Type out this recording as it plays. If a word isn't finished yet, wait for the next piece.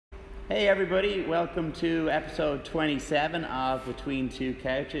Hey everybody, welcome to episode 27 of Between Two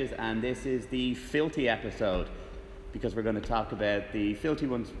Couches, and this is the filthy episode because we're going to talk about the filthy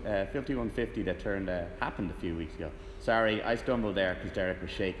 150 that happened a few weeks ago. Sorry, I stumbled there because Derek was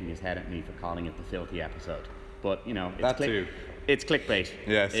shaking his head at me for calling it the filthy episode. But you know, it's clickbait.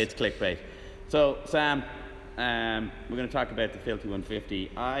 Yes. It's clickbait. So Sam, we're going to talk about the filthy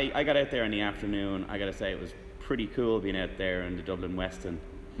 150. I got out there in the afternoon. I got to say it was pretty cool being out there in the Dublin Weston.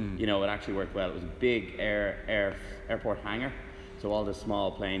 You know, it actually worked well. It was a big airport hangar, so all the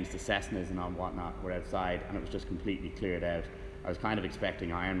small planes, the Cessnas and all whatnot were outside, and it was just completely cleared out. I was kind of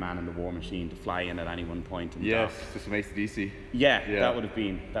expecting Iron Man and the War Machine to fly in at any one point. And yes, just from AC/DC. Yeah, that would have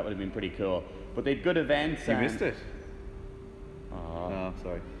been pretty cool. But they had good events. You missed it. Oh, no,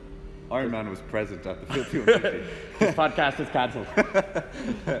 sorry. Iron Man was present at the filthy 150. This podcast is cancelled.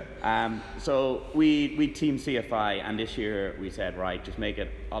 So we team CFI, and this year we said, right, just make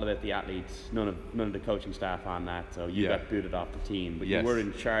it all about the athletes. None of the coaching staff on that. So you got booted off the team, but you were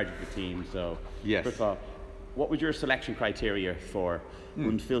in charge of the team. So first of all, what was your selection criteria for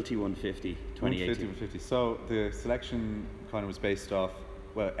Filthy 150 2018? 150. So the selection kind of was based off,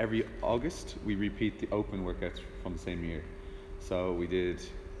 well, every August we repeat the open workouts from the same year. So we did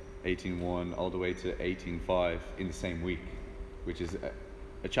 18.1 all the way to 18.5 in the same week, which is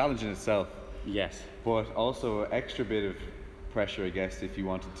a challenge in itself. Yes. But also an extra bit of pressure, I guess, if you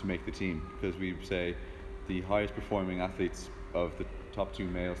wanted to make the team, because we say the highest performing athletes of the top 2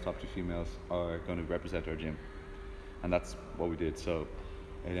 males, top 2 females are going to represent our gym, and that's what we did. So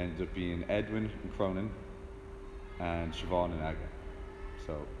it ended up being Edwin and Cronin and Siobhan and Aga.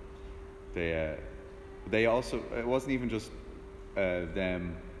 So they also, it wasn't even just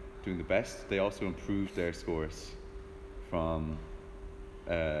them doing the best, they also improved their scores from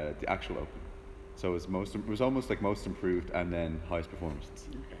the actual open. So it was almost like most improved and then highest performance.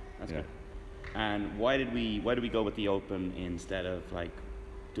 Okay, that's good. And why did we go with the open instead of like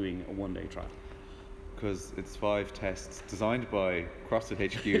doing a one-day trial? Because it's 5 tests designed by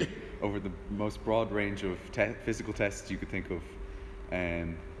CrossFit HQ over the most broad range of physical tests you could think of.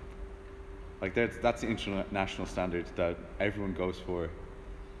 Like that's the international standard that everyone goes for,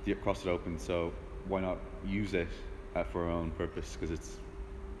 the CrossFit Open. So why not use it for our own purpose? Because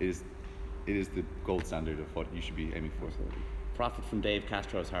it is the gold standard of what you should be aiming for. Profit from Dave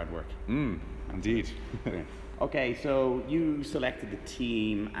Castro's hard work. Indeed. Okay, so you selected the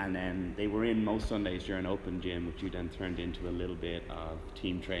team, and then they were in most Sundays during open gym, which you then turned into a little bit of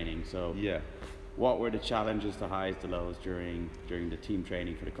team training. So what were the challenges, the highs, the lows during the team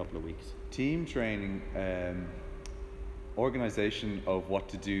training for the couple of weeks? Team training, organization of what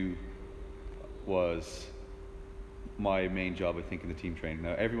to do was my main job, I think, in the team training.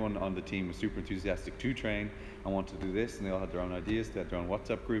 Now, everyone on the team was super enthusiastic to train and wanted to do this, and they all had their own ideas. They had their own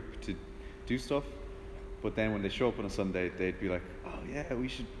WhatsApp group to do stuff. But then when they show up on a Sunday, they'd be like, oh yeah, we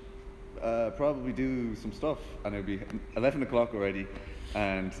should probably do some stuff. And it would be 11 o'clock already,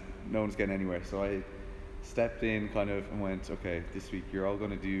 and no one's getting anywhere. So I stepped in kind of and went, okay, this week you're all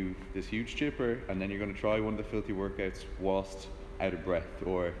going to do this huge chipper, and then you're going to try one of the filthy workouts whilst out of breath.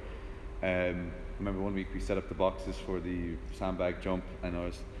 Or I remember one week we set up the boxes for the sandbag jump, and I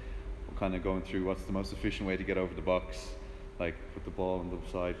was kind of going through what's the most efficient way to get over the box, like put the ball on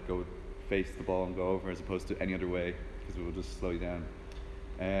the side, go face the ball and go over, as opposed to any other way, because it will just slow you down.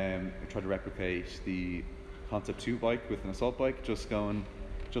 I tried to replicate the Concept 2 bike with an assault bike, just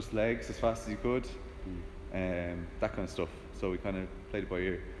legs as fast as you could. That kind of stuff. So we kind of played it by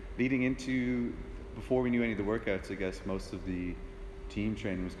ear. Leading into, before we knew any of the workouts, I guess most of the team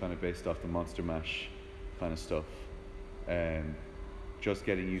training was kind of based off the Monster Mash kind of stuff. Just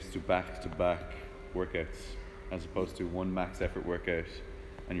getting used to back-to-back workouts as opposed to one max effort workout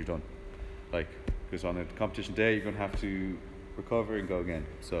and you're done. Like, because on a competition day you're going to have to recover and go again.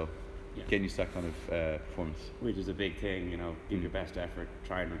 So getting used to that kind of performance. Which is a big thing, you know, give your best effort,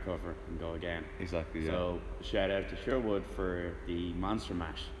 try and recover and go again. Exactly, So shout out to Sherwood for the Monster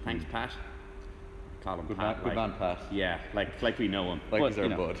Mash. Thanks, Pat. Call him Pat. Good man, Pat. Yeah, like we know him. Like he's our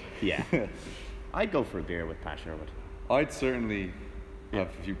bud. Yeah. I'd go for a beer with Pat Sherwood. I'd certainly have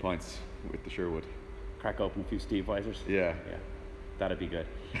a few pints with the Sherwood. Crack open a few Steve Weisers. Yeah. That'd be good.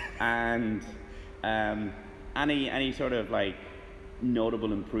 And any sort of like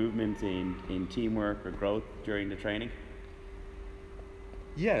notable improvement in teamwork or growth during the training?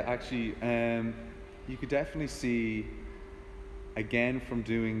 Yeah, actually, you could definitely see, again, from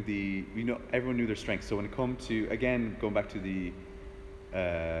doing everyone knew their strengths. So when it come to, again, going back to the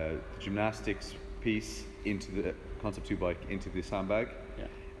gymnastics piece into the Concept 2 bike, into the sandbag,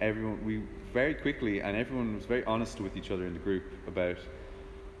 we very quickly, and everyone was very honest with each other in the group about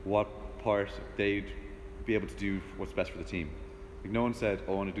what part they'd be able to do what's best for the team. Like no one said,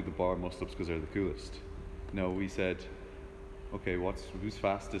 "Oh, I want to do the bar muscle ups because they're the coolest." No, we said, "Okay, who's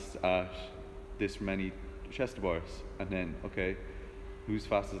fastest at this many chest to bars?" And then, okay, who's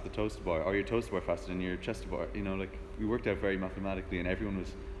fastest at the toes to bar? Are your toes to bar faster than your chest to bar? You know, like we worked out very mathematically, and everyone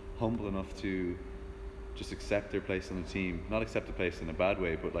was humble enough to just accept their place on the team. Not accept the place in a bad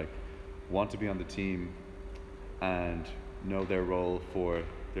way, but like want to be on the team and know their role for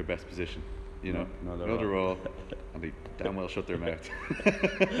their best position. You know, know their role, and they damn well shut their mouth.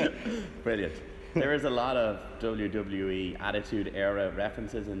 Brilliant. There is a lot of WWE Attitude Era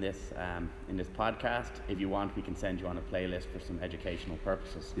references in this podcast. If you want, we can send you on a playlist for some educational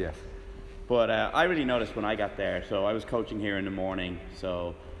purposes. Yes. But I really noticed when I got there, so I was coaching here in the morning,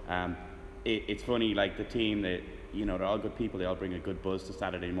 so it's funny, like the team, that you know, they're all good people, they all bring a good buzz to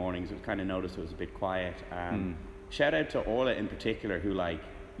Saturday mornings. It kind of noticed it was a bit quiet. Shout out to Orla in particular, who like,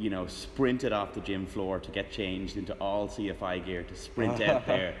 you know, sprinted off the gym floor to get changed into all CFI gear to sprint out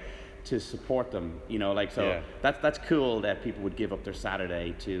there to support them, you know, like, so yeah. That's cool that people would give up their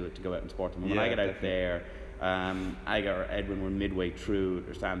Saturday to go out and support them. And when I got out there, I got Edwin were midway through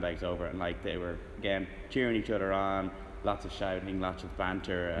their sandbags over, and like they were again cheering each other on, lots of shouting, lots of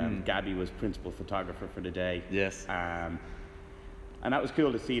banter. Gabby was principal photographer for the day. Yes. And that was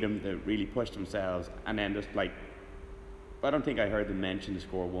cool to see them. They really pushed themselves, and then just like, I don't think I heard them mention the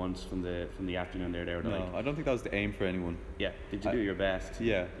score once from the afternoon there. They were like, I don't think that was the aim for anyone. Yeah. Did you do your best?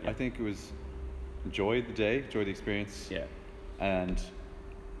 Yeah. I think it was enjoy the day, enjoy the experience. Yeah. And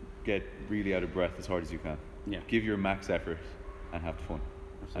get really out of breath as hard as you can. Yeah. Give your max effort and have fun.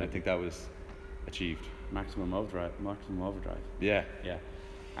 Absolutely. And I think that was achieved. Maximum overdrive. Yeah. Yeah.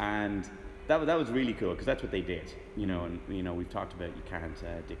 And that was really cool because that's what they did. You know, and you know, we've talked about you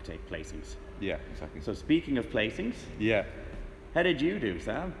can't dictate placings. Yeah, exactly. So speaking of placings, yeah, how did you do,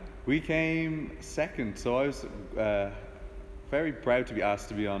 Sam? We came second, so I was very proud to be asked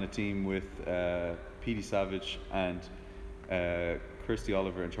to be on a team with Petey Savage and Kirsty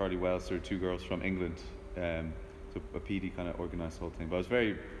Oliver and Charlie Wells. There were two girls from England. So Petey kind of organised the whole thing. But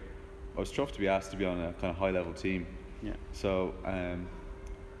I was chuffed to be asked to be on a kind of high level team. Yeah. So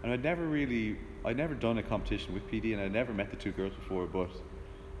and I'd never done a competition with PD, and I'd never met the two girls before, but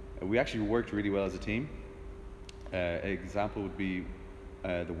we actually worked really well as a team. An example would be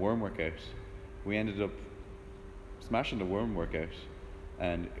the worm workout. We ended up smashing the worm workout,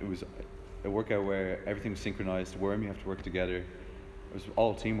 and it was a workout where everything was synchronized. Worm, you have to work together. It was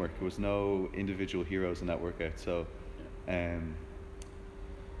all teamwork. There was no individual heroes in that workout. So I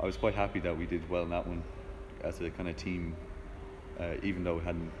was quite happy that we did well in that one as a kind of team, even though we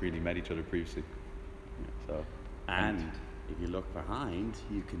hadn't really met each other previously. So and if you look behind,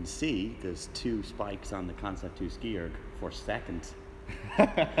 you can see there's two spikes on the Concept 2 ski erg for second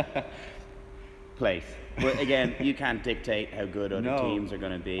place. But again, you can't dictate how good other teams are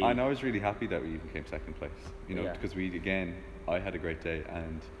going to be. I know. I was really happy that we even came second place. You know, because I had a great day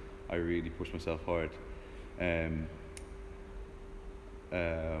and I really pushed myself hard. I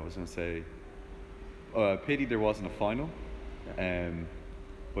was going to say, pity there wasn't a final.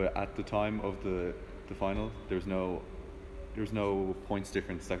 But at the time of the final, there was no points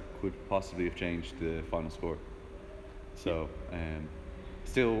difference that could possibly have changed the final score. So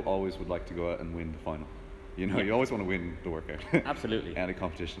still always would like to go out and win the final. You know, you always want to win the workout. Absolutely. And a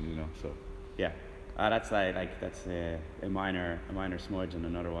competition, you know. So yeah, that's that's a minor smudge in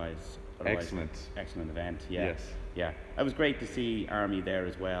an otherwise excellent event. Yeah. Yes. Yeah, it was great to see Army there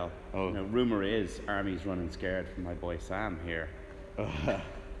as well. Oh. You know, rumor is Army's running scared from my boy Sam here.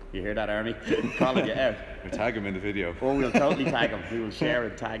 You hear that, Army? Calling you out. We'll tag him in the video. Oh, we'll totally tag him. We will share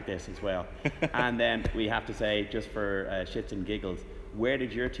and tag this as well. And then we have to say, just for shits and giggles, where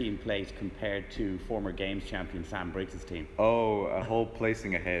did your team place compared to former Games champion Sam Briggs' team? Oh, a whole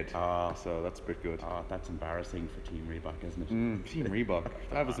placing ahead. So that's a bit good. Oh, that's embarrassing for Team Reebok, isn't it? Team Reebok.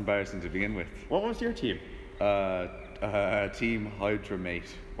 That was embarrassing to begin with. What was your team? Team Hydramate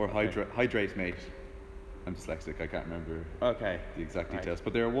or Hydrate Mate. I'm dyslexic. I can't remember the exact details,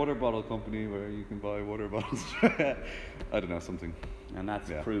 but they're a water bottle company where you can buy water bottles. I don't know, something. And that's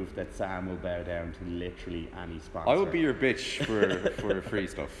proof that Sam will bow down to literally any sponsor. I will be your bitch for free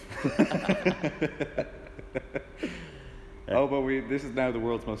stuff. Oh, but this is now the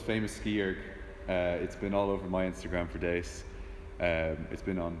world's most famous ski erg. It's been all over my Instagram for days. It's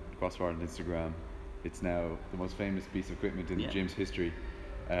been on CrossFit Ireland Instagram. It's now the most famous piece of equipment in the gym's history.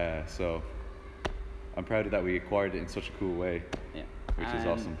 So I'm proud that we acquired it in such a cool way, which is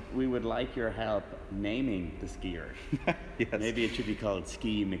awesome. We would like your help naming the skier. Yes. Maybe it should be called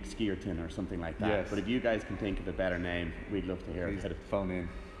Ski McSkierton or something like that. Yes. But if you guys can think of a better name, we'd love to hear it. Phone in.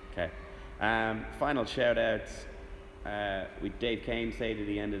 Okay. Final shout outs. With Dave Kane stayed at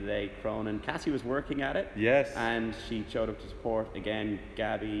the end of the day. Cronin. Cassie was working at it. Yes. And she showed up to support again.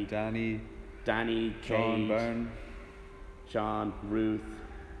 Gabby, Danny, Kate, Sean, Byrne. Sean, Ruth.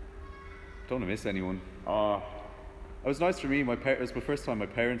 Don't want to miss anyone. Oh, It was nice for me. It was the first time my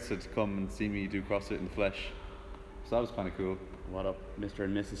parents had come and see me do CrossFit in the flesh, so that was kind of cool. what up, Mr.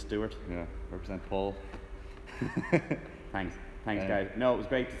 and Mrs. Stewart? Yeah, represent Paul. Thanks, guys. No, it was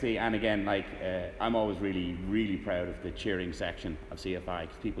great to see. And again, like I'm always really proud of the cheering section of CFI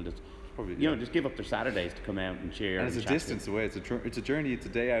because people just, Probably, you know, just give up their Saturdays to come out and cheer. And it's a chat to distance away. It's a journey. It's a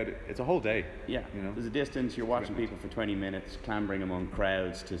day out. It's a whole day. Yeah, you know. there's a distance. You're watching people for 20 minutes, clambering among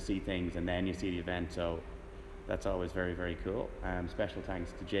crowds to see things, and then you see the event. So that's always very cool. Special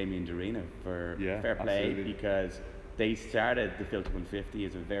thanks to Jamie and Dorina for fair play absolutely. because they started the Filter 150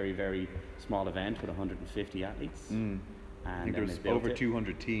 as a very small event with 150 athletes. And I think there then was they built over it.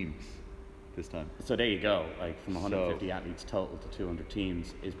 200 teams this time. So there you go. Like from 150 athletes total to 200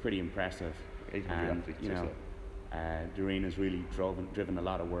 teams is pretty impressive. 800 And, athletes you or know, Doreena's really driven a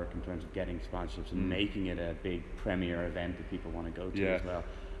lot of work in terms of getting sponsorships and making it a big premier event that people want to go to as well.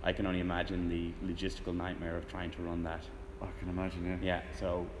 I can only imagine the logistical nightmare of trying to run that. I can imagine, yeah. Yeah,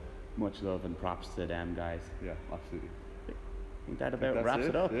 so much love and props to them guys. Yeah, absolutely. I think that about that's wraps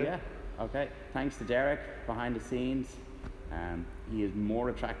it up, yeah. yeah. Okay, thanks to Derek behind the scenes. He is more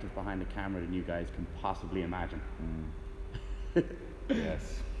attractive behind the camera than you guys can possibly imagine.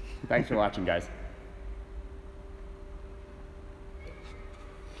 Yes. Thanks for watching, guys.